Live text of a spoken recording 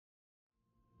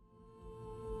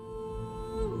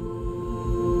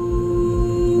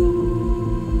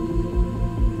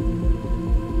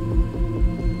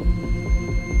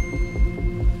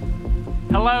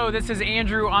this is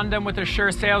Andrew Undem with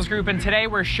Assure Sales Group, and today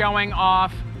we're showing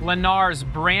off Lennar's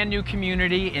brand new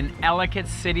community in Ellicott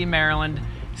City, Maryland.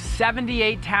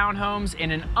 78 townhomes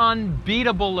in an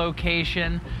unbeatable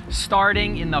location,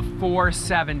 starting in the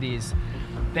 470s.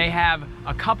 They have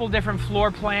a couple different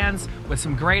floor plans with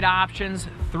some great options: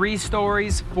 3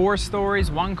 stories, 4 stories,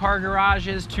 1-car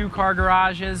garages, 2-car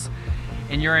garages,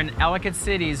 and you're in Ellicott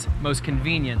City's most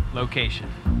convenient location.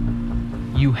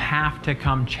 You have to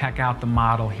come check out the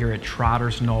model here at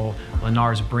Trotters Knoll,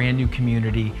 Lennar's brand new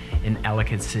community in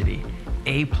Ellicott City.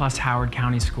 A+ Howard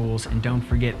County schools, and don't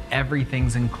forget,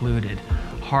 everything's included.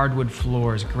 Hardwood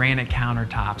floors, granite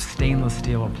countertops, stainless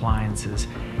steel appliances,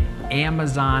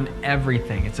 Amazon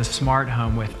everything. It's a smart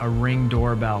home with a Ring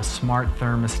doorbell, smart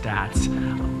thermostats,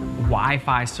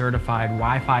 Wi-Fi certified,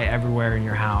 Wi-Fi everywhere in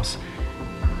your house.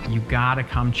 You gotta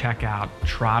come check out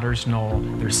Trotters Knoll.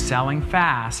 They're selling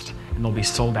fast and they'll be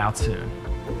sold out soon.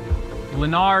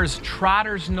 Lennar's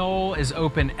Trotters Knoll is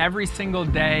open every single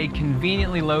day,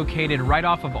 conveniently located right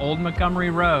off of Old Montgomery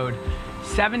Road.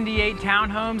 78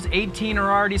 townhomes, 18 are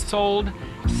already sold,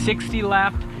 60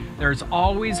 left. There's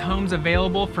always homes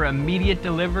available for immediate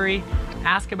delivery.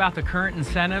 Ask about the current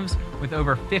incentives with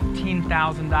over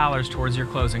 $15,000 towards your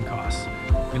closing costs.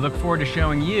 We look forward to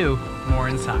showing you more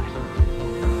inside.